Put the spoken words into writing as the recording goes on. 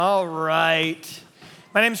All right.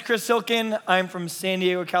 My name is Chris Silkin. I'm from San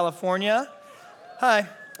Diego, California. Hi.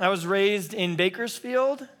 I was raised in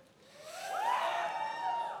Bakersfield,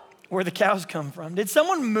 where the cows come from. Did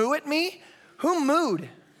someone moo at me? Who mooed?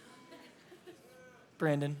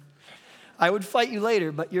 Brandon. I would fight you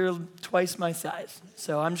later, but you're twice my size,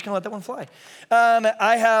 so I'm just gonna let that one fly.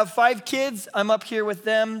 I have 5 kids. I'm up here with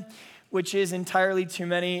them, which is entirely too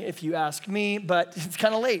many if you ask me, but it's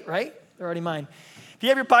kind of late, right? They're already mine. If you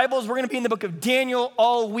have your Bibles, we're gonna be in the book of Daniel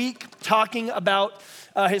all week, talking about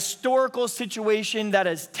a historical situation that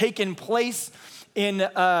has taken place in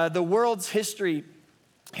the world's history.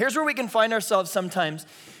 Here's where we can find ourselves sometimes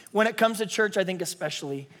when it comes to church, I think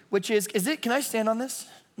especially, which is it, can I stand on this?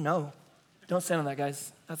 No, don't stand on that,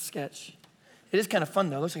 guys. That's sketch. It is kind of fun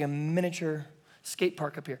though. It looks like a miniature skate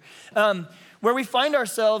park up here. Where we find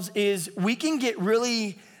ourselves is we can get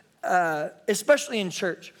really, especially in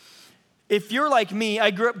church. If you're like me, I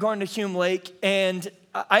grew up going to Hume Lake, and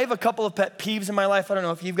I have a couple of pet peeves in my life. I don't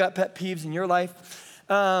know if you've got pet peeves in your life.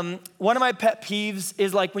 One of my pet peeves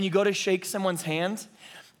is like when you go to shake someone's hand,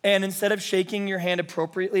 and instead of shaking your hand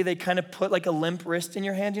appropriately, they kind of put like a limp wrist in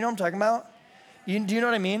your hand. You know what I'm talking about? Do you know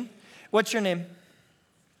what I mean? What's your name?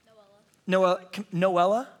 Noella.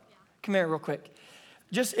 Noella? Yeah. Come here real quick.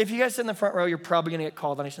 Just, if you guys sit in the front row, you're probably gonna get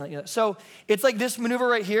called on anything. So it's like this maneuver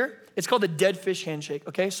right here. It's called the dead fish handshake,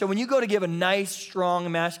 okay? So when you go to give a nice, strong,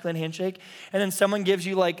 masculine handshake, and then someone gives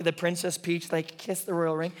you like the Princess Peach, like kiss the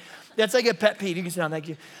royal ring, that's like a pet peeve. You can sit down, thank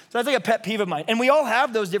you. So that's like a pet peeve of mine. And we all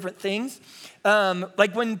have those different things.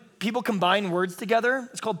 Like when people combine words together,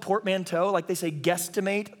 it's called portmanteau. Like they say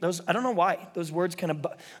guesstimate. Those, I don't know why. Those words kind of,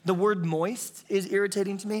 the word moist is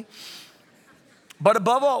irritating to me. But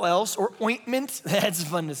above all else, or ointment, that's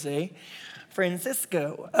fun to say,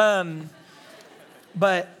 Francisco.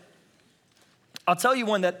 But I'll tell you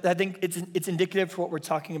one that I think it's indicative for what we're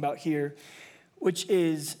talking about here, which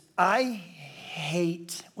is I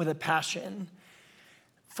hate with a passion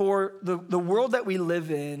for the world that we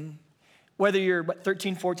live in, whether you're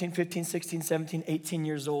 13, 14, 15, 16, 17, 18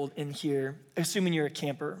 years old in here, assuming you're a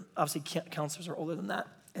camper. Obviously, counselors are older than that,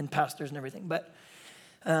 and pastors and everything. But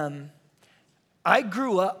I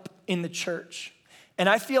grew up in the church, and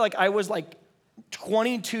I feel like I was like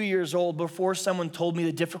 22 years old before someone told me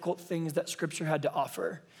the difficult things that Scripture had to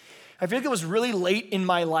offer. I feel like it was really late in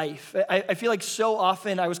my life. I feel like so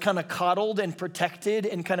often I was kind of coddled and protected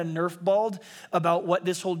and kind of nerf-balled about what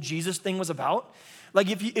this whole Jesus thing was about. Like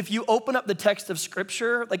if you open up the text of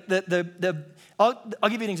Scripture, like I'll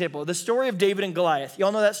give you an example. The story of David and Goliath.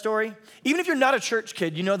 Y'all know that story? Even if you're not a church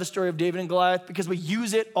kid, you know the story of David and Goliath because we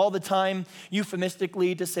use it all the time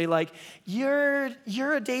euphemistically to say like, you're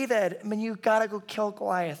a David, I mean, you gotta go kill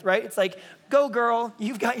Goliath, right? It's like, go girl,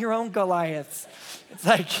 you've got your own Goliaths. It's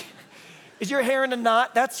like, is your hair in a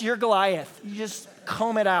knot? That's your Goliath. You just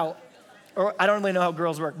comb it out. Or I don't really know how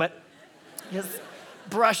girls work, but just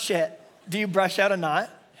brush it. Do you brush out a knot?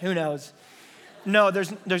 Who knows? No,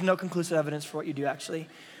 there's no conclusive evidence for what you do, actually.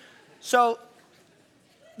 So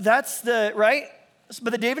that's right?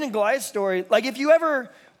 But the David and Goliath story, like if you ever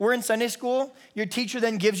were in Sunday school, your teacher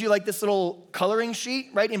then gives you like this little coloring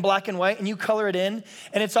sheet, right, in black and white, and you color it in,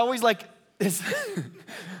 and it's always like this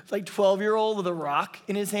it's like 12-year-old with a rock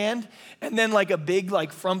in his hand, and then like a big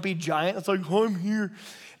like frumpy giant that's like, I'm here.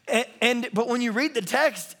 But when you read the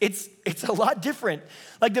text, it's a lot different.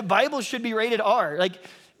 Like the Bible should be rated R. Like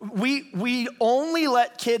we only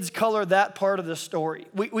let kids color that part of the story.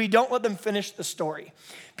 We don't let them finish the story.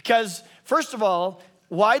 Because first of all,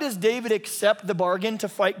 why does David accept the bargain to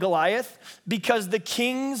fight Goliath? Because the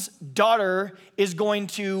king's daughter is going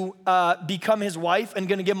to become his wife and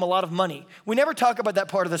going to give him a lot of money. We never talk about that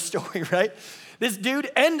part of the story, right? This dude,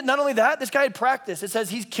 and not only that, this guy had practice. It says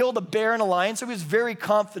he's killed a bear and a lion, so he was very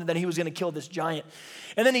confident that he was gonna kill this giant.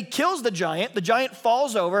 And then he kills the giant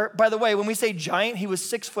falls over. By the way, when we say giant, he was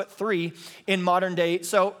 6'3" in modern day.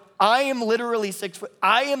 So I am literally 6 foot.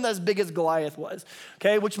 I am as big as Goliath was,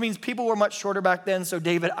 okay? Which means people were much shorter back then. So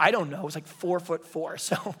David, I don't know, was like 4'4".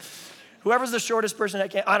 So whoever's the shortest person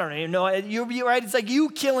I don't even know. You'll be right, it's like you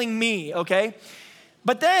killing me, okay?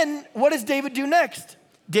 But then what does David do next?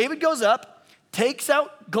 David goes up, takes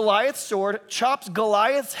out Goliath's sword, chops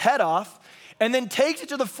Goliath's head off, and then takes it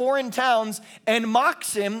to the foreign towns and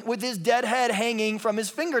mocks him with his dead head hanging from his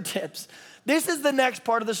fingertips. This is the next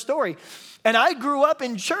part of the story. And I grew up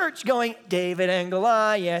in church going, David and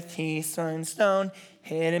Goliath, he slung stone,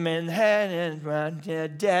 hit him in the head and run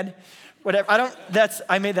dead. Whatever,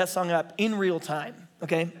 I made that song up in real time,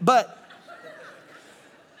 okay? But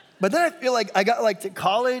then I feel like I got like to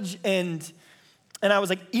college and I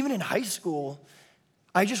was like, even in high school,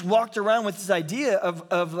 I just walked around with this idea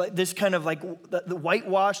of like this kind of like the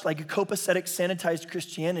whitewashed, like a copacetic, sanitized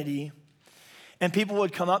Christianity. And people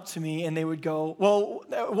would come up to me and they would go, well,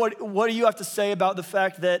 what do you have to say about the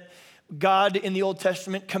fact that God in the Old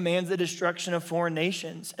Testament commands the destruction of foreign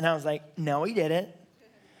nations? And I was like, no, he didn't.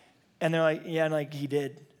 And they're like, yeah, and like he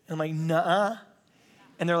did. And I'm like, nuh-uh.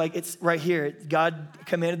 And they're like, it's right here. God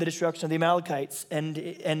commanded the destruction of the Amalekites, and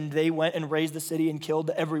they went and razed the city and killed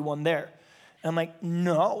everyone there. And I'm like,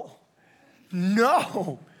 no.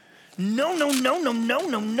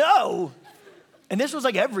 And this was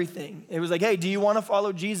like everything. It was like, hey, do you want to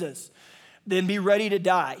follow Jesus? Then be ready to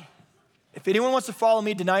die. If anyone wants to follow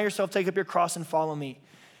me, deny yourself, take up your cross and follow me.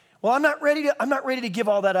 Well, I'm not ready to give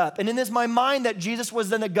all that up. And in my mind that Jesus was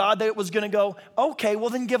then the God that was going to go, okay,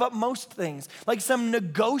 well then give up most things. Like some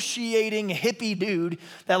negotiating hippie dude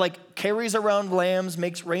that like carries around lambs,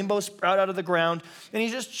 makes rainbows sprout out of the ground, and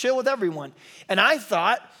he's just chill with everyone. And I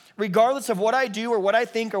thought, regardless of what I do or what I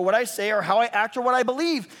think or what I say or how I act or what I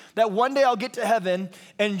believe, that one day I'll get to heaven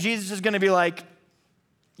and Jesus is going to be like,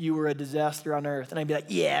 you were a disaster on earth. And I'd be like,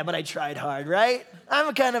 yeah, but I tried hard, right? I'm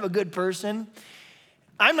a kind of a good person.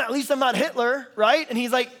 At least I'm not Hitler, right? And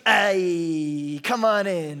he's like, hey, come on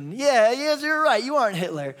in. Yeah, yes, you're right. You aren't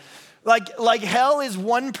Hitler. Like hell is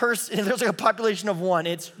one person. There's like a population of one.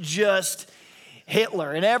 It's just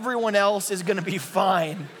Hitler. And everyone else is going to be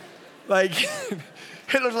fine. Like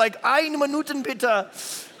Hitler's like, ein Minuten bitte.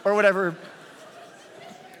 Or whatever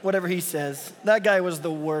he says. That guy was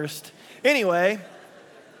the worst. Anyway,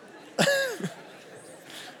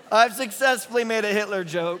 I've successfully made a Hitler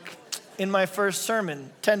joke in my first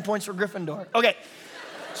sermon. 10 points for Gryffindor. Okay,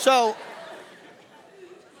 so,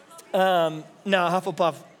 no,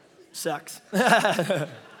 Hufflepuff sucks.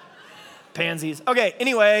 Pansies. Okay,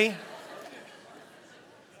 anyway.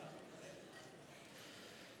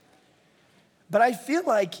 But I feel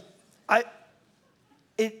like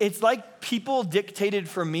it's like people dictated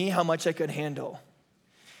for me how much I could handle.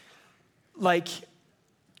 Like,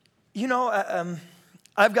 you know,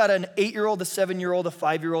 I've got an 8-year-old, a 7-year-old, a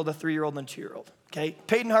 5-year-old, a 3-year-old, and a 2-year-old, okay?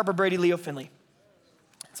 Peyton, Harper, Brady, Leo, Finley.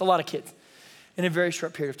 It's a lot of kids in a very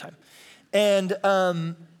short period of time. And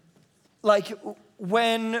like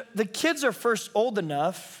when the kids are first old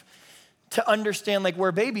enough to understand like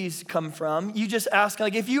where babies come from, you just ask,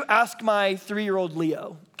 like if you ask my 3-year-old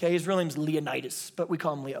Leo, okay, his real name's Leonidas, but we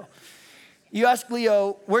call him Leo. You ask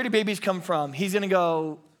Leo, where do babies come from? He's gonna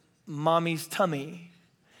go, mommy's tummy.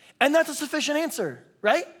 And that's a sufficient answer,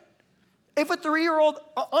 right? If a 3-year-old,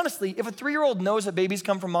 honestly, if a 3-year-old knows that babies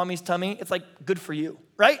come from mommy's tummy, it's like good for you,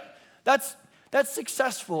 right? That's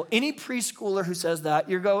successful. Any preschooler who says that,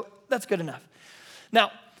 you go, that's good enough.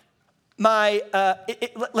 Now,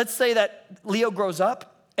 let's say that Leo grows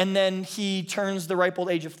up and then he turns the ripe old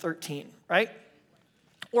age of 13, right?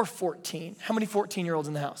 Or 14. How many 14-year-olds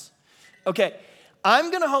in the house? Okay,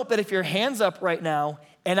 I'm gonna hope that if your hand's up right now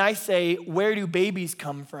and I say, where do babies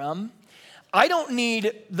come from? I don't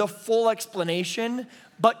need the full explanation,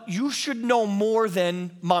 but you should know more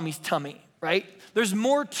than mommy's tummy, right? There's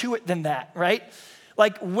more to it than that, right?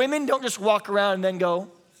 Like women don't just walk around and then go,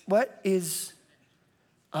 what is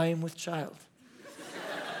I am with child?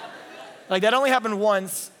 Like that only happened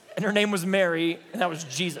once and her name was Mary and that was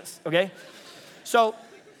Jesus, okay? So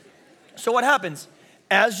what happens?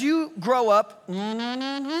 As you grow up,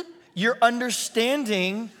 your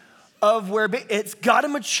understanding of where it's got to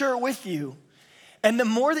mature with you. And the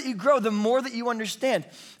more that you grow, the more that you understand.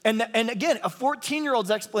 And again, a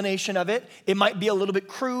 14-year-old's explanation of it, it might be a little bit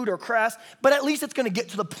crude or crass, but at least it's going to get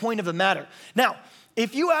to the point of the matter. Now,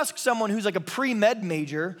 if you ask someone who's like a pre-med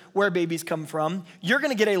major where babies come from, you're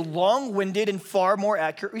going to get a long-winded and far more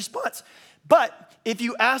accurate response. But if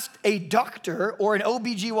you asked a doctor or an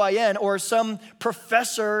OBGYN or some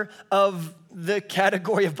professor of the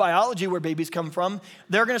category of biology where babies come from,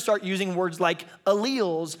 they're gonna start using words like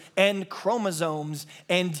alleles and chromosomes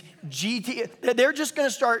and GT. They're just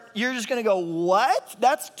gonna start, you're just gonna go, what?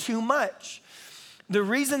 That's too much. The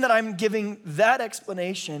reason that I'm giving that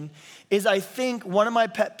explanation is I think one of my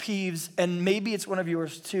pet peeves, and maybe it's one of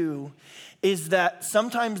yours too, is that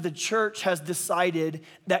sometimes the church has decided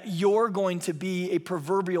that you're going to be a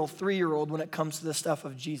proverbial 3-year-old when it comes to the stuff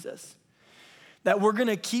of Jesus. That we're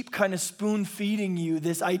gonna keep kind of spoon feeding you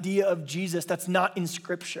this idea of Jesus that's not in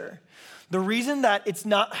Scripture. The reason that it's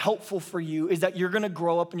not helpful for you is that you're gonna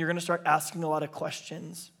grow up and you're gonna start asking a lot of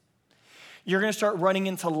questions. You're gonna start running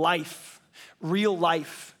into life, real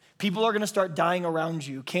life. People are gonna start dying around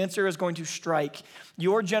you. Cancer is going to strike.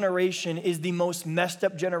 Your generation is the most messed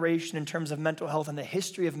up generation in terms of mental health in the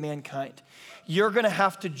history of mankind. You're gonna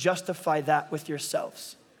have to justify that with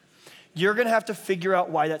yourselves. you're gonna have to figure out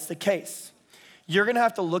why that's the case. You're gonna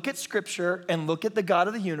have to look at scripture and look at the God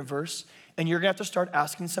of the universe, and you're gonna have to start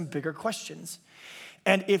asking some bigger questions.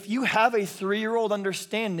 And if you have a 3-year-old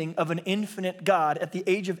understanding of an infinite God at the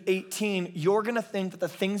age of 18, you're gonna think that the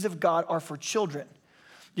things of God are for children.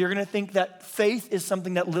 You're gonna think that faith is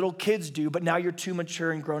something that little kids do, but now you're too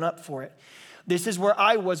mature and grown up for it. This is where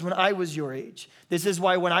I was when I was your age. This is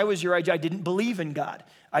why when I was your age, I didn't believe in God.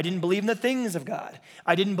 I didn't believe in the things of God.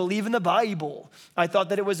 I didn't believe in the Bible. I thought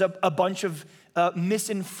that it was a bunch of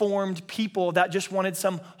misinformed people that just wanted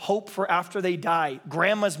some hope for after they die.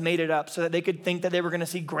 Grandmas made it up so that they could think that they were gonna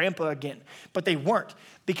see grandpa again, but they weren't,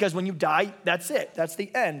 because when you die, that's it. That's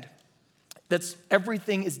the end.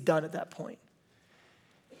 Everything is done at that point.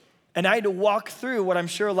 And I had to walk through what I'm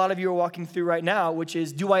sure a lot of you are walking through right now, which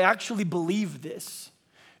is, do I actually believe this?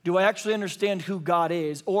 Do I actually understand who God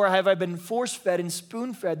is? Or have I been force-fed and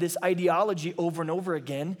spoon-fed this ideology over and over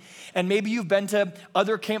again? And maybe you've been to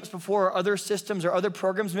other camps before, or other systems or other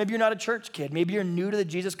programs. Maybe you're not a church kid. Maybe you're new to the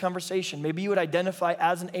Jesus conversation. Maybe you would identify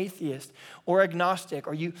as an atheist or agnostic,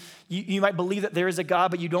 or you might believe that there is a God,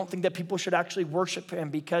 but you don't think that people should actually worship him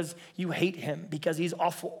because you hate him, because he's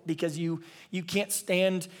awful, because you can't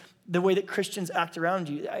stand the way that Christians act around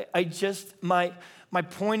you. My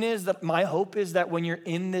point is that my hope is that when you're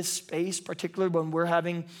in this space, particularly when we're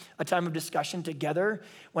having a time of discussion together,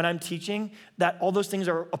 when I'm teaching, that all those things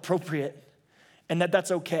are appropriate and that that's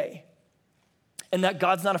okay. And that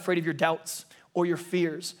God's not afraid of your doubts or your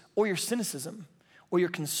fears or your cynicism or your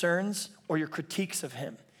concerns or your critiques of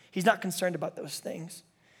him. He's not concerned about those things.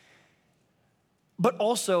 But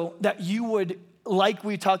also that you would, like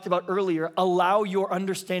we talked about earlier, allow your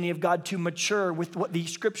understanding of God to mature with what the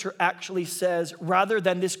scripture actually says, rather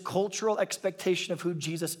than this cultural expectation of who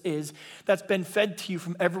Jesus is that's been fed to you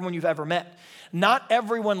from everyone you've ever met. Not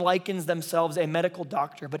everyone likens themselves a medical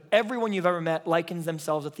doctor, but everyone you've ever met likens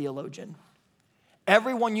themselves a theologian.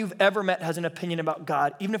 Everyone you've ever met has an opinion about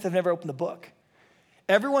God, even if they've never opened the book.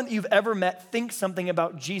 Everyone that you've ever met thinks something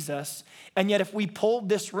about Jesus, and yet if we polled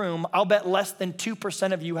this room, I'll bet less than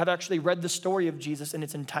 2% of you have actually read the story of Jesus in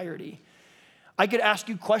its entirety. I could ask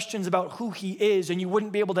you questions about who he is, and you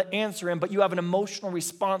wouldn't be able to answer him, but you have an emotional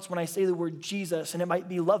response when I say the word Jesus, and it might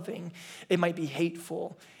be loving, it might be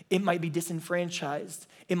hateful, it might be disenfranchised,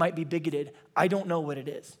 it might be bigoted. I don't know what it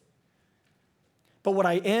is. But what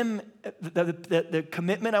I am, the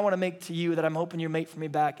commitment I want to make to you that I'm hoping you make for me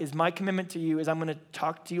back is my commitment to you is I'm going to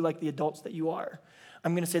talk to you like the adults that you are.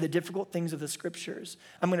 I'm going to say the difficult things of the scriptures.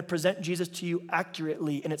 I'm going to present Jesus to you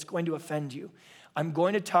accurately, and it's going to offend you. I'm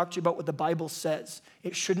going to talk to you about what the Bible says.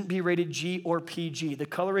 It shouldn't be rated G or PG. The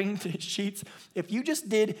coloring sheets, if you just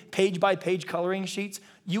did page-by-page coloring sheets,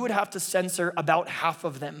 you would have to censor about half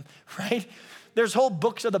of them, right? There's whole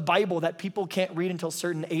books of the Bible that people can't read until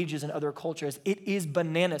certain ages in other cultures. It is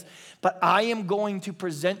bananas. But I am going to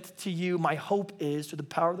present to you, my hope is, through the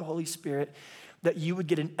power of the Holy Spirit, that you would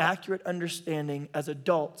get an accurate understanding as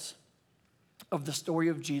adults of the story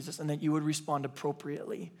of Jesus, and that you would respond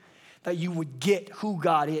appropriately. That you would get who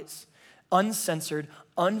God is, uncensored,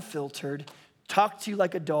 unfiltered, talk to you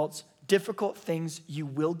like adults, difficult things. You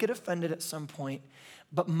will get offended at some point.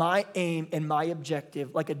 But my aim and my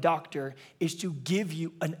objective, like a doctor, is to give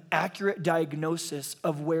you an accurate diagnosis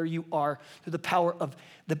of where you are through the power of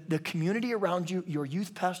the community around you, your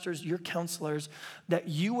youth pastors, your counselors, that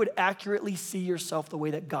you would accurately see yourself the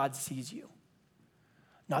way that God sees you.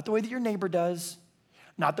 Not the way that your neighbor does,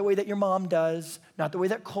 not the way that your mom does, not the way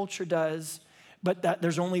that culture does, but that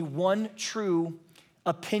there's only one true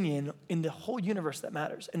opinion in the whole universe that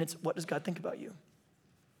matters, and it's, what does God think about you?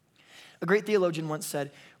 A great theologian once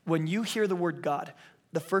said, when you hear the word God,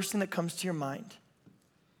 the first thing that comes to your mind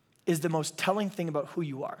is the most telling thing about who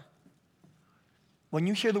you are. When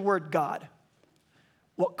you hear the word God,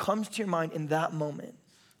 what comes to your mind in that moment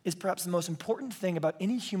is perhaps the most important thing about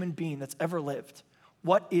any human being that's ever lived.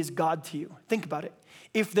 What is God to you? Think about it.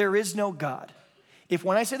 If there is no God, if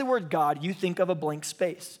when I say the word God, you think of a blank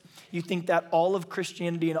space, you think that all of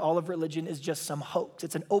Christianity and all of religion is just some hoax.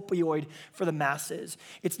 It's an opioid for the masses.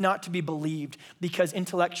 It's not to be believed because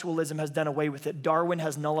intellectualism has done away with it. Darwin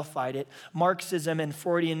has nullified it. Marxism and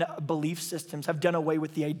Freudian belief systems have done away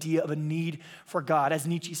with the idea of a need for God. As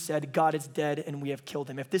Nietzsche said, God is dead and we have killed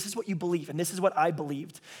him. If this is what you believe, and this is what I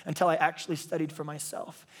believed until I actually studied for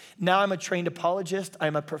myself. Now I'm a trained apologist.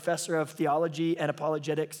 I'm a professor of theology and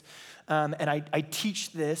apologetics. And I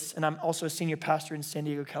teach this, and I'm also a senior pastor in San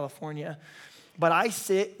Diego, California. But I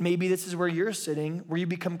sit, maybe this is where you're sitting, where you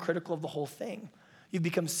become critical of the whole thing. You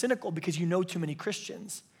become cynical because you know too many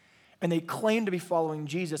Christians. and they claim to be following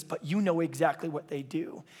Jesus, but you know exactly what they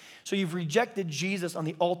do. So you've rejected Jesus on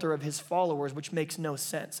the altar of his followers, which makes no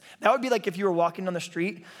sense. That would be like if you were walking on the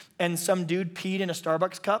street and some dude peed in a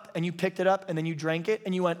Starbucks cup and you picked it up and then you drank it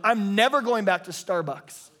and you went, I'm never going back to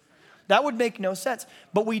Starbucks. That would make no sense.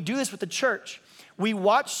 But we do this with the church. We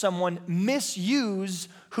watch someone misuse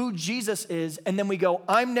who Jesus is, and then we go,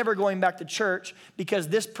 I'm never going back to church because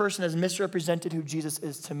this person has misrepresented who Jesus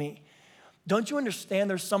is to me. Don't you understand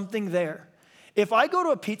there's something there? If I go to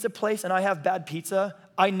a pizza place and I have bad pizza,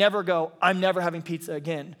 I never go, I'm never having pizza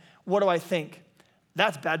again. What do I think?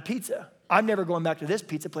 That's bad pizza. I'm never going back to this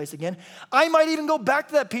pizza place again. I might even go back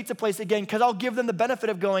to that pizza place again because I'll give them the benefit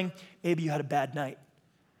of going, maybe you had a bad night.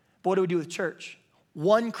 But what do we do with church?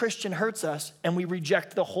 One Christian hurts us and we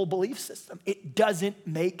reject the whole belief system. It doesn't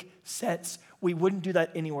make sense. We wouldn't do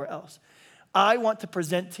that anywhere else. I want to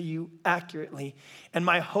present to you accurately, and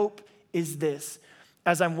my hope is this.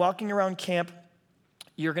 As I'm walking around camp,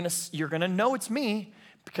 you're gonna know it's me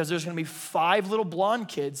because there's gonna be 5 little blonde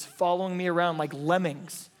kids following me around like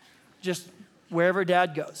lemmings, just wherever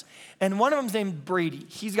dad goes. And one of them's named Brady.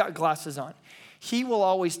 He's got glasses on. He will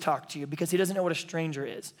always talk to you because he doesn't know what a stranger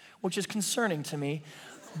is, which is concerning to me,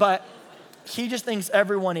 but he just thinks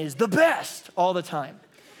everyone is the best all the time.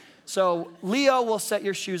 So Leo will set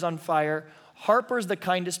your shoes on fire. Harper's the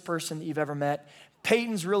kindest person that you've ever met.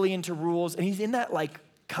 Peyton's really into rules, and he's in that like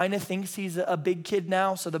kind of thinks he's a big kid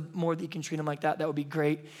now, so the more that you can treat him like that, that would be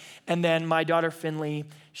great. And then my daughter Finley,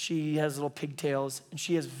 she has little pigtails, and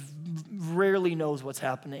she rarely knows what's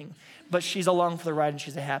happening, but she's along for the ride, and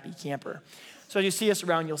she's a happy camper. So as you see us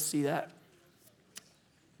around, you'll see that.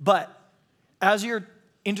 But as you're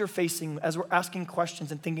interfacing, as we're asking questions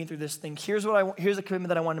and thinking through this thing, here's a commitment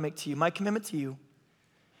that I want to make to you. My commitment to you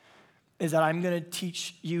is that I'm going to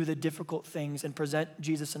teach you the difficult things and present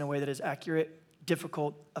Jesus in a way that is accurate,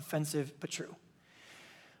 difficult, offensive, but true.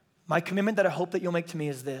 My commitment that I hope that you'll make to me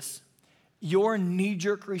is this. Your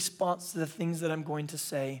knee-jerk response to the things that I'm going to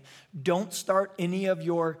say, don't start any of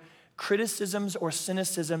your criticisms or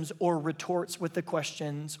cynicisms or retorts with the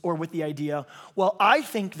questions or with the idea, well, I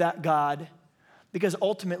think that God, because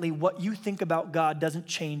ultimately what you think about God doesn't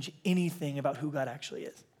change anything about who God actually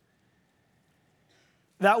is.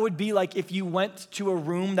 That would be like if you went to a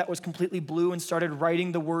room that was completely blue and started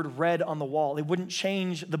writing the word red on the wall. It wouldn't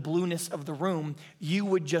change the blueness of the room. You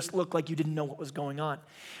would just look like you didn't know what was going on.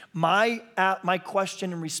 My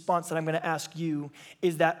question and response that I'm going to ask you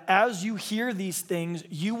is that as you hear these things,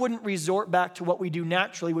 you wouldn't resort back to what we do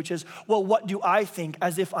naturally, which is, well, what do I think,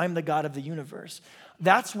 as if I'm the God of the universe?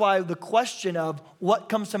 That's why the question of what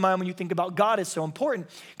comes to mind when you think about God is so important.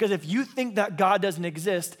 Because if you think that God doesn't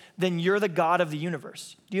exist, then you're the God of the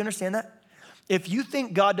universe. Do you understand that? If you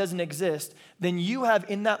think God doesn't exist, then you have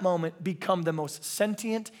in that moment become the most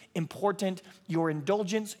sentient, important. Your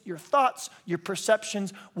indulgence, your thoughts, your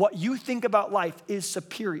perceptions, what you think about life is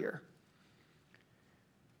superior.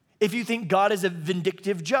 If you think God is a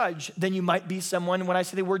vindictive judge, then you might be someone, when I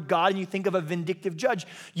say the word God and you think of a vindictive judge,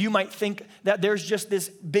 you might think that there's just this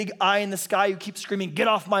big eye in the sky who keeps screaming, get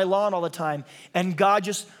off my lawn all the time. And God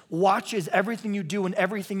just watches everything you do and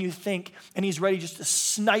everything you think, and he's ready just to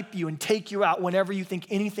snipe you and take you out whenever you think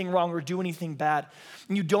anything wrong or do anything bad.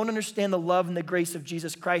 And you don't understand the love and the grace of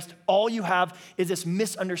Jesus Christ. All you have is this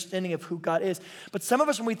misunderstanding of who God is. But some of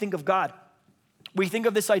us, when we think of God, we think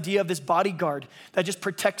of this idea of this bodyguard that just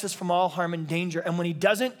protects us from all harm and danger. And when he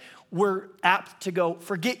doesn't, we're apt to go,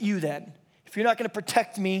 forget you then. If you're not going to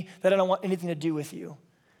protect me, then I don't want anything to do with you.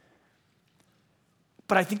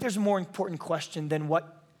 But I think there's a more important question than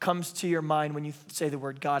what comes to your mind when you say the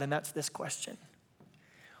word God, and that's this question.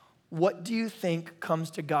 What do you think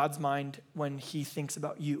comes to God's mind when he thinks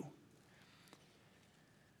about you?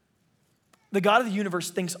 The God of the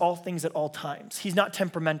universe thinks all things at all times. He's not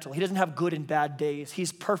temperamental. He doesn't have good and bad days.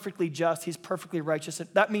 He's perfectly just. He's perfectly righteous.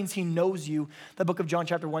 That means he knows you. The book of John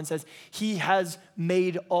chapter 1 says, he has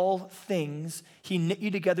made all things. He knit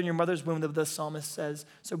you together in your mother's womb, the psalmist says.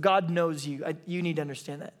 So God knows you. You need to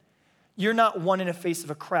understand that. You're not one in a face of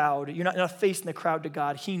a crowd. You're not a face in the crowd to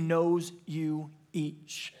God. He knows you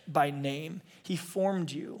each by name. He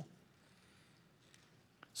formed you.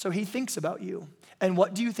 So he thinks about you. And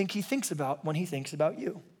what do you think he thinks about when he thinks about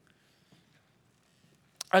you?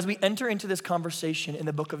 As we enter into this conversation in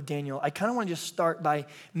the book of Daniel, I kind of want to just start by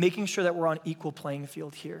making sure that we're on equal playing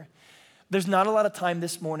field here. There's not a lot of time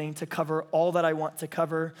this morning to cover all that I want to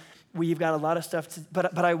cover. We've got a lot of stuff,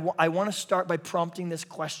 but I want to start by prompting this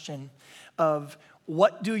question of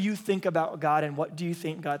what do you think about God and what do you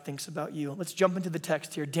think God thinks about you? Let's jump into the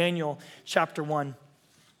text here. Daniel chapter 1.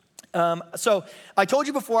 So I told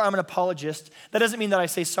you before I'm an apologist. That doesn't mean that I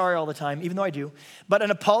say sorry all the time, even though I do. But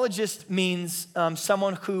an apologist means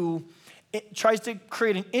someone who tries to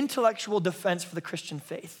create an intellectual defense for the Christian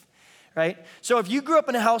faith, right? So if you grew up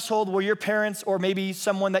in a household where your parents or maybe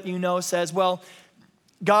someone that you know says, well,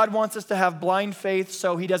 God wants us to have blind faith,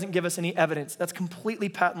 so he doesn't give us any evidence. That's completely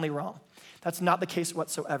patently wrong. That's not the case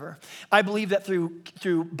whatsoever. I believe that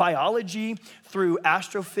through biology, through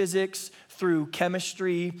astrophysics, through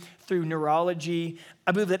chemistry, through neurology,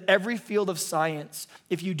 I believe that every field of science,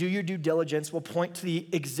 if you do your due diligence, will point to the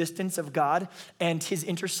existence of God and his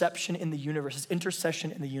interception in the universe, his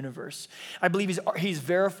intercession in the universe. I believe he's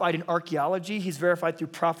verified in archaeology, he's verified through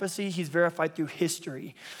prophecy, he's verified through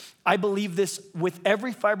history. I believe this with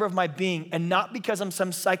every fiber of my being, and not because I'm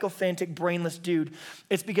some sycophantic, brainless dude.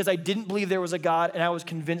 It's because I didn't believe there was a God, and I was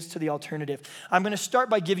convinced to the alternative. I'm going to start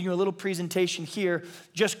by giving you a little presentation here,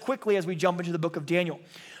 just quickly as we jump into the book of Daniel.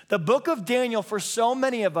 The book of Daniel, for so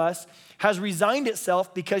many of us, has resigned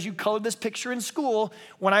itself because you colored this picture in school.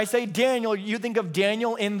 When I say Daniel, you think of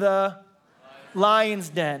Daniel in the lion's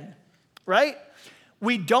den, right?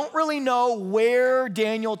 We don't really know where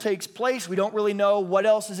Daniel takes place. We don't really know what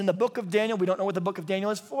else is in the book of Daniel. We don't know what the book of Daniel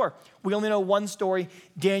is for. We only know one story,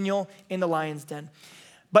 Daniel in the lion's den.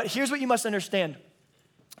 But here's what you must understand.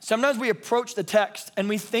 Sometimes we approach the text and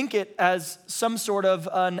we think it as some sort of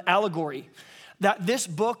an allegory, that this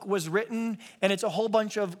book was written and it's a whole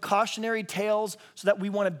bunch of cautionary tales so that we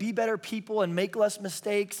want to be better people and make less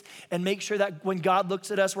mistakes and make sure that when God looks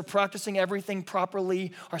at us, we're practicing everything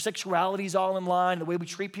properly. Our sexuality is all in line. The way we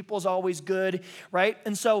treat people is always good, right?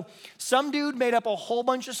 And so some dude made up a whole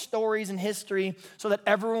bunch of stories in history so that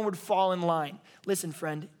everyone would fall in line. Listen,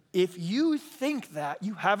 friend, if you think that,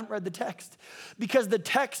 you haven't read the text, because the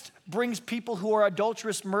text brings people who are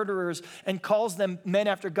adulterous murderers and calls them men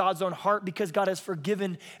after God's own heart because God has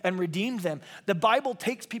forgiven and redeemed them. The Bible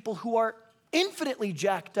takes people who are infinitely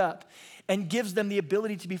jacked up and gives them the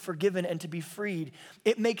ability to be forgiven and to be freed.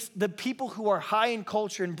 It makes the people who are high in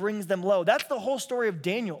culture and brings them low. That's the whole story of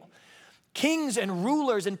Daniel. Kings and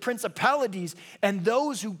rulers and principalities and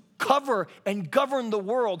those who cover and govern the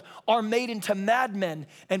world are made into madmen,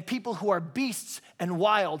 and people who are beasts and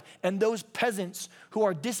wild, and those peasants who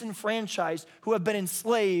are disenfranchised, who have been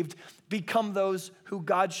enslaved, become those who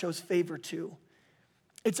God shows favor to.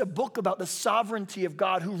 It's a book about the sovereignty of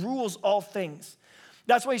God who rules all things.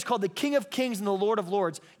 That's why he's called the King of Kings and the Lord of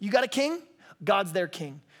Lords. You got a king? God's their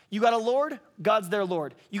king. You got a Lord? God's their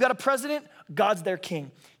Lord. You got a president? God's their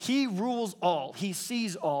king. He rules all. He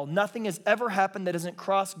sees all. Nothing has ever happened that doesn't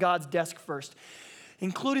cross God's desk first,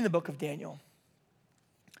 including the book of Daniel.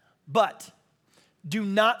 But do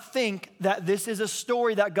not think that this is a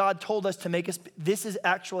story that God told us to make us. This is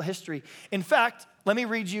actual history. In fact, let me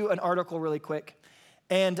read you an article really quick.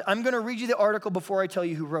 And I'm going to read you the article before I tell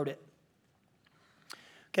you who wrote it.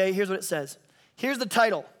 Okay, here's what it says. Here's the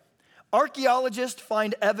title. Archaeologists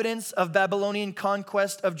find evidence of Babylonian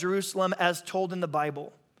conquest of Jerusalem as told in the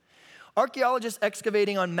Bible. Archaeologists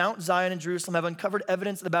excavating on Mount Zion in Jerusalem have uncovered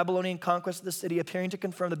evidence of the Babylonian conquest of the city, appearing to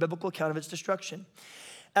confirm the biblical account of its destruction.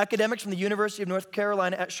 Academics from the University of North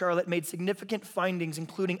Carolina at Charlotte made significant findings,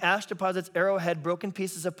 including ash deposits, arrowhead, broken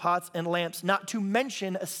pieces of pots and lamps, not to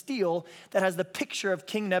mention a stele that has the picture of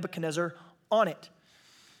King Nebuchadnezzar on it.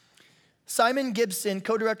 Simon Gibson,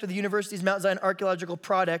 co-director of the university's Mount Zion Archaeological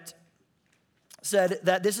Project, said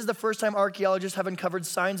that this is the first time archaeologists have uncovered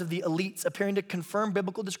signs of the elites appearing to confirm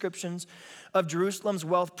biblical descriptions of Jerusalem's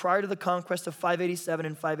wealth prior to the conquest of 587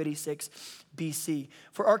 and 586 BC.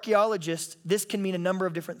 For archaeologists, this can mean a number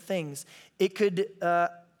of different things. It could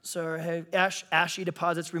ashy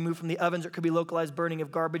deposits removed from the ovens, or it could be localized burning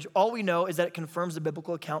of garbage. All we know is that it confirms the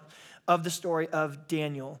biblical account of the story of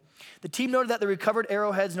Daniel. The team noted that the recovered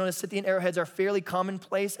arrowheads, known as Scythian arrowheads, are fairly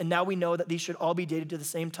commonplace, and now we know that these should all be dated to the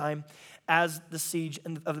same time as the siege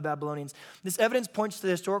of the Babylonians. This evidence points to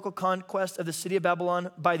the historical conquest of the city of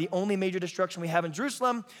Babylon by the only major destruction we have in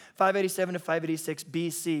Jerusalem, 587 to 586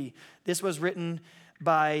 BC. This was written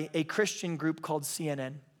by a Christian group called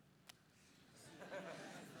CNN.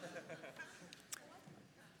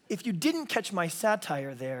 If you didn't catch my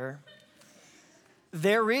satire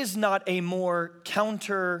there is not a more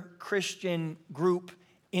counter-Christian group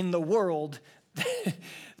in the world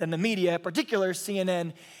than the media, in particular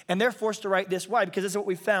CNN, and they're forced to write this. Why? Because this is what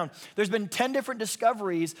we found. There's been 10 different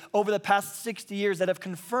discoveries over the past 60 years that have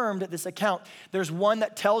confirmed this account. There's one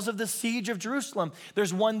that tells of the siege of Jerusalem.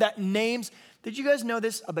 There's one that names, did you guys know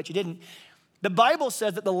this? I bet you didn't. The Bible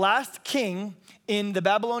says that the last king in the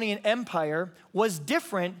Babylonian Empire was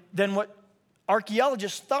different than what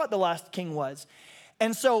archaeologists thought the last king was.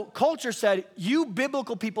 And so culture said, you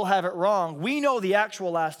biblical people have it wrong. We know the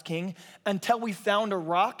actual last king until we found a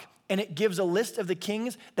rock and it gives a list of the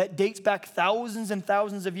kings that dates back thousands and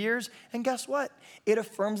thousands of years. And guess what? It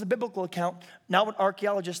affirms the biblical account, not what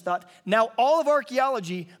archaeologists thought. Now, all of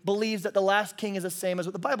archaeology believes that the last king is the same as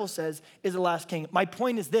what the Bible says is the last king. My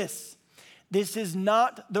point is this. This is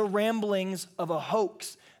not the ramblings of a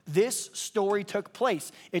hoax. This story took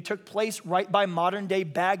place. It took place right by modern day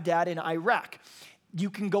Baghdad in Iraq. You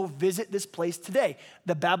can go visit this place today.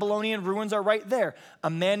 The Babylonian ruins are right there. A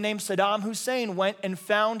man named Saddam Hussein went and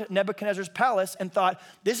found Nebuchadnezzar's palace and thought,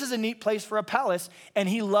 this is a neat place for a palace. And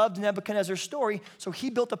he loved Nebuchadnezzar's story, so he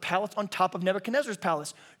built a palace on top of Nebuchadnezzar's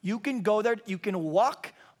palace. You can go there. You can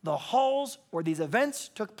walk the halls where these events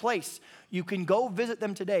took place. You can go visit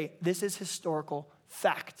them today. This is historical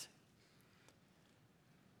fact.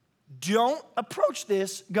 Don't approach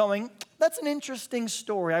this going, that's an interesting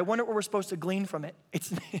story. I wonder what we're supposed to glean from it.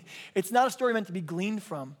 It's not a story meant to be gleaned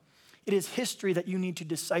from. It is history that you need to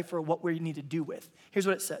decipher what we need to do with. Here's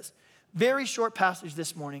what it says. Very short passage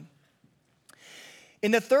this morning.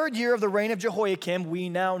 In the 3rd year of the reign of Jehoiakim, we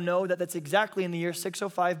now know that that's exactly in the year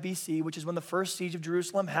 605 BC, which is when the first siege of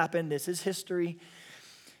Jerusalem happened. This is history.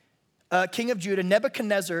 King of Judah,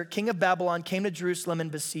 Nebuchadnezzar, king of Babylon, came to Jerusalem and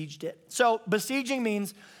besieged it. So besieging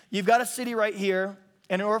means you've got a city right here,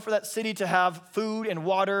 and in order for that city to have food and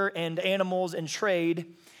water and animals and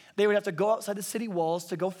trade, they would have to go outside the city walls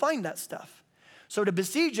to go find that stuff. So to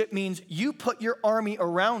besiege it means you put your army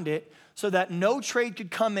around it so that no trade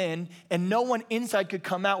could come in and no one inside could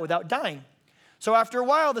come out without dying. So after a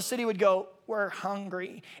while, the city would go, we're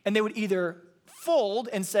hungry. And they would either fold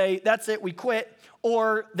and say, that's it, we quit,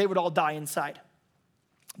 or they would all die inside.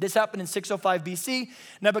 This happened in 605 BC.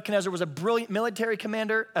 Nebuchadnezzar was a brilliant military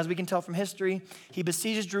commander, as we can tell from history. He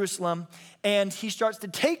besieges Jerusalem, and he starts to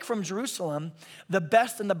take from Jerusalem the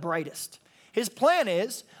best and the brightest. His plan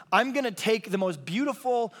is, I'm going to take the most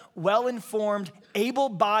beautiful, well-informed,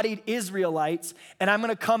 able-bodied Israelites, and I'm going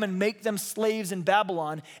to come and make them slaves in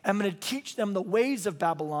Babylon. I'm going to teach them the ways of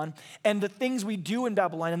Babylon and the things we do in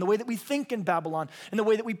Babylon and the way that we think in Babylon and the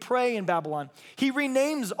way that we pray in Babylon. He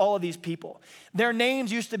renames all of these people. Their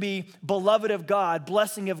names used to be beloved of God,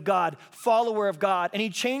 blessing of God, follower of God, and he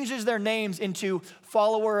changes their names into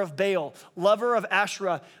follower of Baal, lover of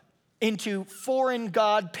Asherah, into foreign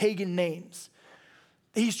god pagan names.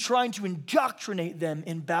 He's trying to indoctrinate them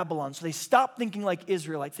in Babylon. So they stop thinking like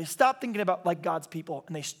Israelites. They stop thinking about like God's people,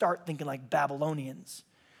 and they start thinking like Babylonians.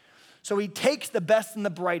 So he takes the best and the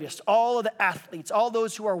brightest, all of the athletes, all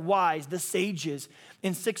those who are wise, the sages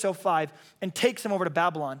in 605, and takes them over to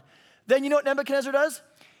Babylon. Then you know what Nebuchadnezzar does?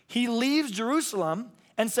 He leaves Jerusalem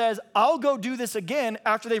and says, I'll go do this again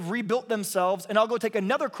after they've rebuilt themselves, and I'll go take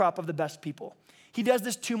another crop of the best people. He does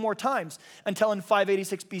this 2 more times until in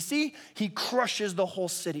 586 BC, he crushes the whole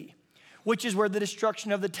city, which is where the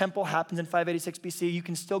destruction of the temple happens in 586 BC. You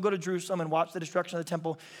can still go to Jerusalem and watch the destruction of the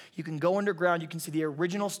temple. You can go underground. You can see the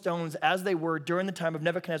original stones as they were during the time of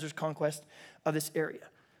Nebuchadnezzar's conquest of this area.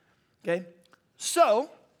 Okay? So,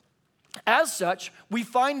 as such, we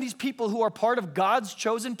find these people who are part of God's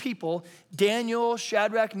chosen people, Daniel,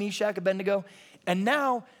 Shadrach, Meshach, Abednego, and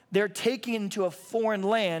now they're taken into a foreign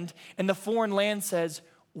land, and the foreign land says,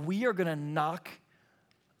 we are going to knock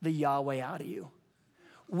the Yahweh out of you.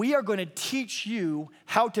 We are going to teach you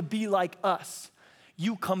how to be like us.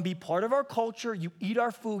 You come be part of our culture. You eat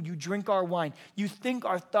our food. You drink our wine. You think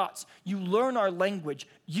our thoughts. You learn our language.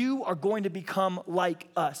 You are going to become like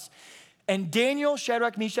us. And Daniel,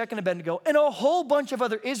 Shadrach, Meshach, and Abednego, and a whole bunch of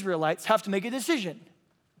other Israelites have to make a decision.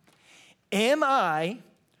 Am I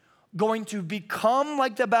going to become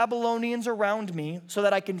like the Babylonians around me so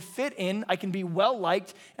that I can fit in, I can be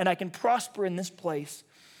well-liked, and I can prosper in this place?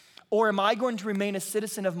 Or am I going to remain a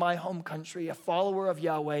citizen of my home country, a follower of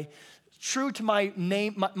Yahweh, true to my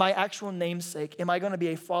name, my actual namesake? Am I going to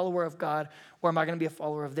be a follower of God, or am I going to be a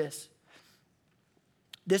follower of this?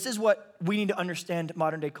 This is what we need to understand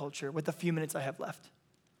modern day culture with the few minutes I have left.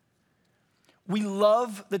 We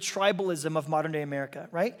love the tribalism of modern day America,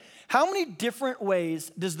 right? How many different ways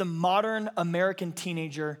does the modern American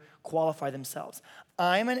teenager qualify themselves?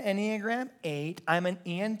 I'm an Enneagram 8. I'm an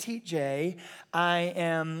ENTJ. I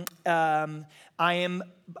am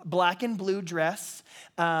black and blue dress.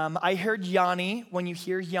 I heard Yanni when you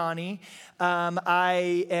hear Yanni.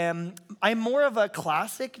 I'm more of a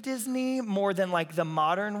classic Disney more than like the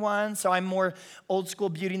modern one. So I'm more old school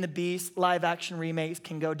Beauty and the Beast. Live action remakes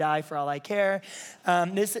can go die for all I care.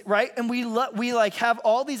 Right? And we like have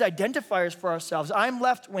all these identifiers for ourselves. I'm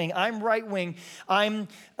left wing. I'm right wing. I'm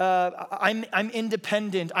independent.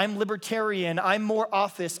 independent, I'm libertarian, I'm more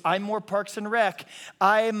Office, I'm more Parks and Rec,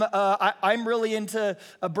 I'm really into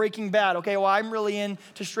Breaking Bad. Okay, well, I'm really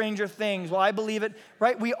into Stranger Things. Well, I believe it,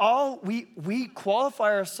 right? We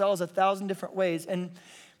qualify ourselves 1,000 different ways.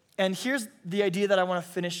 And here's the idea that I want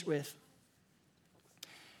to finish with.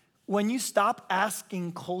 When you stop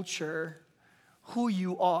asking culture who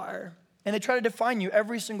you are, and they try to define you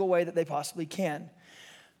every single way that they possibly can,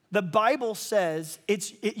 the Bible says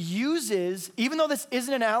it uses, even though this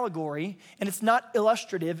isn't an allegory and it's not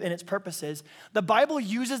illustrative in its purposes, the Bible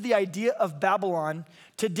uses the idea of Babylon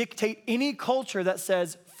to dictate any culture that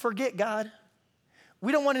says, forget God.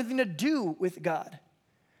 We don't want anything to do with God.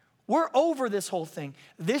 We're over this whole thing.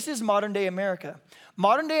 This is modern day America.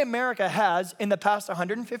 Modern day America has, in the past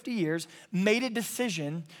 150 years, made a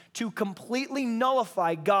decision to completely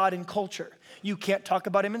nullify God and culture. You can't talk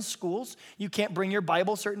about him in schools. You can't bring your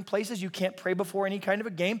Bible certain places. You can't pray before any kind of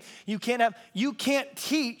a game. You can't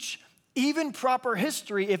teach even proper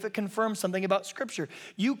history if it confirms something about Scripture.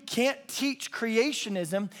 You can't teach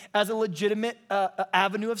creationism as a legitimate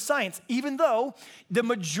avenue of science, even though the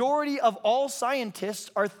majority of all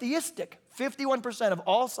scientists are theistic. 51% of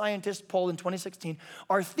all scientists polled in 2016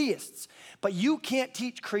 are theists. But you can't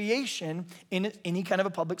teach creation in any kind of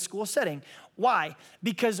a public school setting. Why?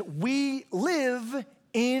 Because we live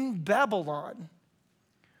in Babylon.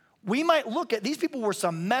 We might look at, these people were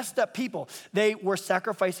some messed up people. They were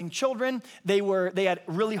sacrificing children. They had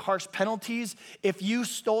really harsh penalties. If you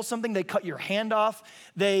stole something, they cut your hand off.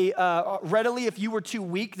 They readily, if you were too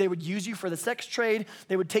weak, they would use you for the sex trade.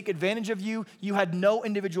 They would take advantage of you. You had no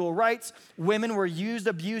individual rights. Women were used,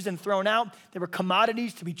 abused, and thrown out. They were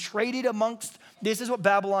commodities to be traded amongst. This is what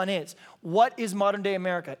Babylon is. What is modern day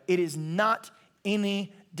America? It is not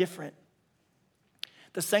any different.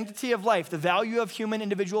 The sanctity of life, the value of human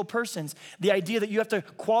individual persons, the idea that you have to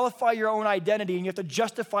qualify your own identity and you have to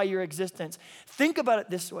justify your existence. Think about it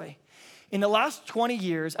this way. In the last 20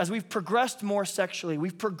 years, as we've progressed more sexually,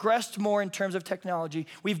 we've progressed more in terms of technology,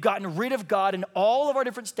 we've gotten rid of God in all of our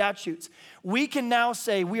different statutes. We can now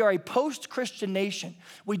say we are a post-Christian nation.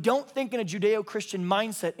 We don't think in a Judeo-Christian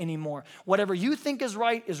mindset anymore. Whatever you think is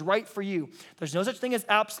right for you. There's no such thing as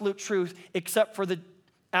absolute truth except for the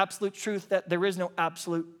absolute truth that there is no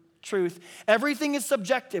absolute truth. Everything is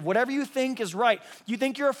subjective. Whatever you think is right. You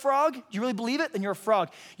think you're a frog? Do you really believe it? Then you're a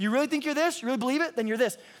frog. You really think you're this? You really believe it? Then you're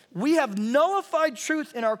this. We have nullified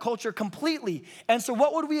truth in our culture completely. And so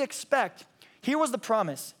what would we expect? Here was the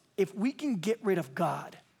promise. If we can get rid of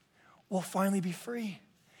God, we'll finally be free.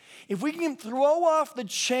 If we can throw off the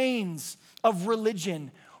chains of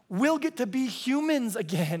religion, we'll get to be humans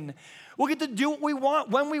again. We'll get to do what we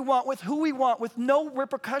want, when we want, with who we want, with no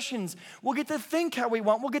repercussions. We'll get to think how we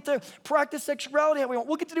want. We'll get to practice sexuality how we want.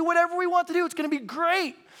 We'll get to do whatever we want to do. It's going to be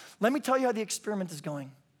great. Let me tell you how the experiment is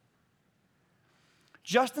going.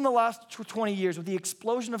 Just in the last 20 years, with the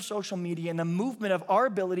explosion of social media and the movement of our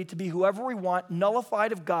ability to be whoever we want,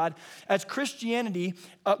 nullified of God, as Christianity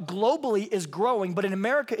globally is growing, but in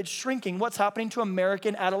America it's shrinking. What's happening to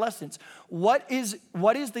American adolescents? What is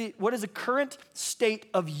the current state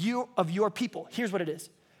of your people? Here's what it is.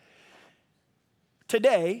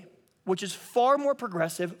 Today, which is far more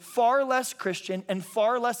progressive, far less Christian, and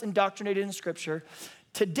far less indoctrinated in Scripture,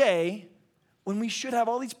 today, when we should have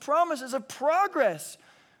all these promises of progress,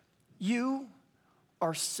 you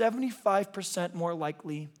are 75% more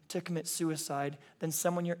likely to commit suicide than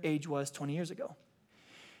someone your age was 20 years ago.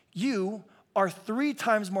 You are 3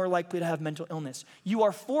 times more likely to have mental illness. You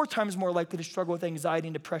are 4 times more likely to struggle with anxiety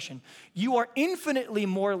and depression. You are infinitely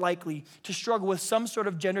more likely to struggle with some sort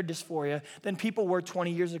of gender dysphoria than people were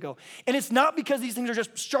 20 years ago. And it's not because these things are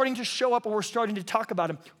just starting to show up or we're starting to talk about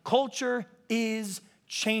them. Culture is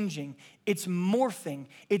changing. It's morphing.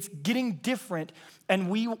 It's getting different. And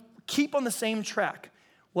we keep on the same track.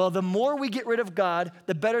 Well, the more we get rid of God,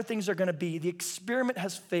 the better things are going to be. The experiment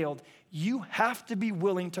has failed. You have to be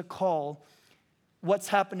willing to call what's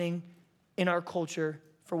happening in our culture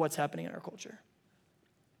for what's happening in our culture.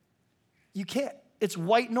 You can't. It's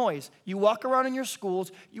white noise. You walk around in your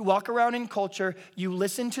schools, you walk around in culture, you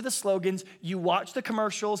listen to the slogans, you watch the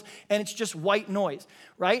commercials, and it's just white noise,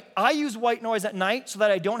 right? I use white noise at night so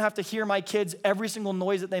that I don't have to hear my kids every single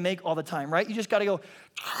noise that they make all the time, right? You just got to go.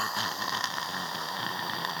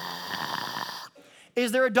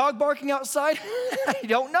 Is there a dog barking outside? I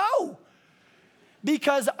don't know.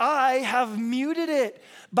 Because I have muted it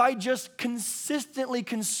by just consistently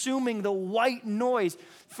consuming the white noise.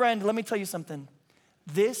 Friend, let me tell you something.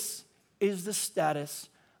 This is the status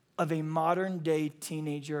of a modern day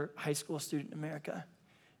teenager, high school student in America.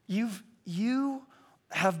 You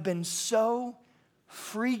have been so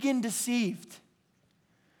freaking deceived.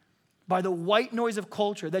 by the white noise of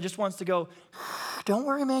culture that just wants to go, don't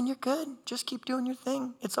worry, man, you're good. Just keep doing your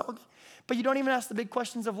thing. It's all good. But you don't even ask the big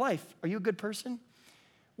questions of life. Are you a good person?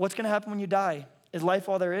 What's going to happen when you die? Is life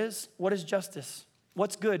all there is? What is justice?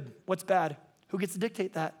 What's good? What's bad? Who gets to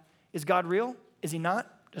dictate that? Is God real? Is he not?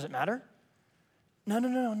 Does it matter?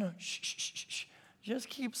 No. Shh. Just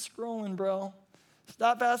keep scrolling, bro.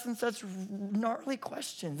 Stop asking such gnarly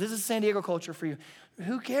questions. This is San Diego culture for you.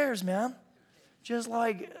 Who cares, man? Just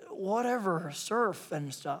like whatever, surf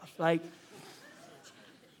and stuff.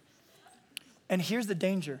 And here's the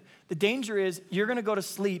danger. The danger is you're going to go to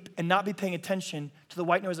sleep and not be paying attention to the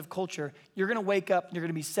white noise of culture. You're going to wake up, and you're going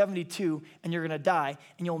to be 72, and you're going to die,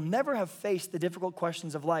 and you'll never have faced the difficult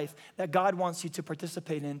questions of life that God wants you to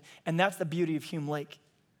participate in, and that's the beauty of Hume Lake.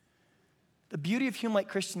 The beauty of Hume Lake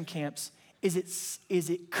Christian camps is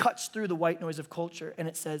it cuts through the white noise of culture, and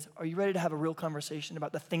it says, are you ready to have a real conversation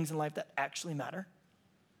about the things in life that actually matter?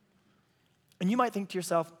 And you might think to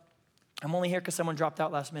yourself, I'm only here because someone dropped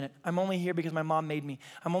out last minute. I'm only here because my mom made me.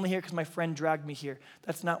 I'm only here because my friend dragged me here.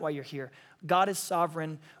 That's not why you're here. God is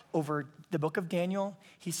sovereign over the book of Daniel.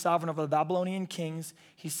 He's sovereign over the Babylonian kings.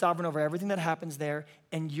 He's sovereign over everything that happens there,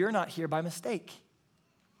 and you're not here by mistake.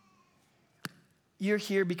 You're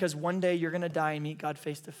here because one day you're going to die and meet God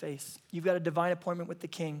face to face. You've got a divine appointment with the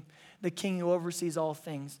king who oversees all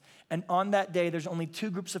things. And on that day, there's only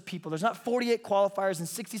two groups of people. There's not 48 qualifiers and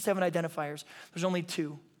 67 identifiers. There's only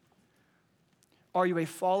two. Are you a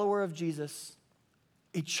follower of Jesus,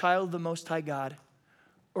 a child of the Most High God,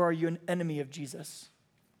 or are you an enemy of Jesus?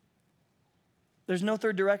 There's no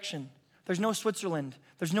third direction. There's no Switzerland.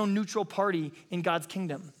 There's no neutral party in God's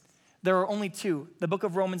kingdom. There are only two. The book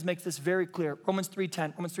of Romans makes this very clear. Romans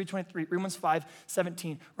 3:10, Romans 3:23, Romans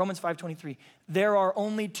 5:17, Romans 5:23. There are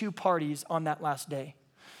only two parties on that last day.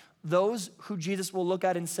 Those who Jesus will look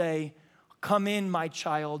at and say, come in, my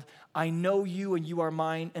child. I know you and you are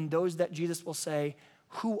mine. And those that Jesus will say,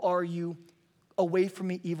 who are you? Away from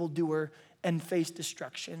me, evildoer, and face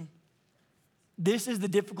destruction. This is the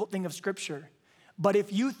difficult thing of Scripture. But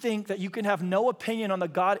if you think that you can have no opinion on the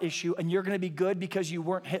God issue and you're going to be good because you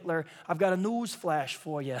weren't Hitler, I've got a news flash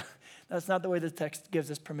for you. That's not the way the text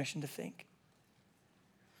gives us permission to think.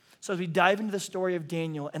 So as we dive into the story of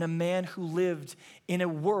Daniel and a man who lived in a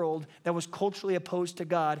world that was culturally opposed to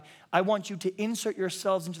God, I want you to insert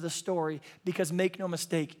yourselves into the story because make no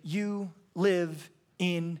mistake, you live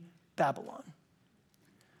in Babylon.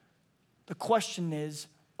 The question is,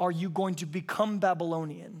 are you going to become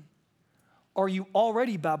Babylonian? Are you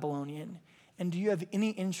already Babylonian? And do you have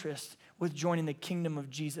any interest with joining the kingdom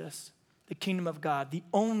of Jesus, the kingdom of God, the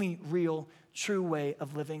only real, true way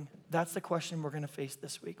of living? That's the question we're going to face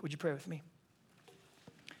this week. Would you pray with me?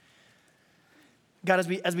 God,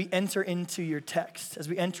 as we enter into your text, as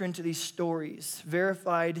we enter into these stories,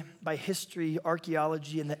 verified by history,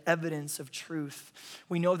 archaeology, and the evidence of truth,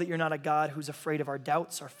 we know that you're not a God who's afraid of our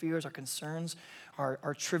doubts, our fears, our concerns,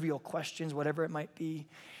 our trivial questions, whatever it might be.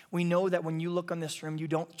 We know that when you look on this room, you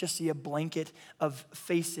don't just see a blanket of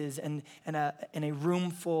faces and a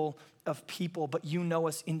room full of people, but you know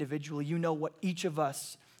us individually. You know what each of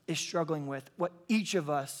us is struggling with, what each of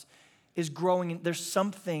us is growing in. There's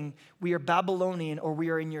something, we are Babylonian or we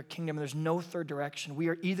are in your kingdom. There's no third direction. We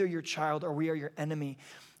are either your child or we are your enemy.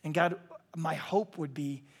 And God, my hope would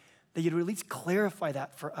be that you'd at least clarify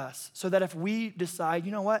that for us so that if we decide,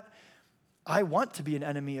 you know what, I want to be an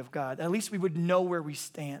enemy of God, at least we would know where we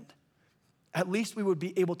stand. At least we would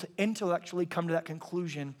be able to intellectually come to that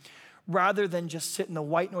conclusion rather than just sit in the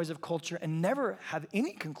white noise of culture and never have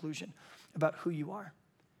any conclusion about who you are.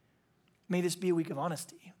 May this be a week of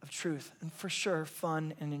honesty, of truth, and for sure,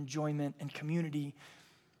 fun and enjoyment and community.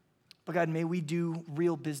 But God, may we do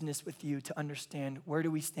real business with you to understand where do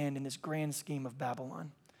we stand in this grand scheme of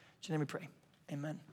Babylon. In your name we pray. Amen.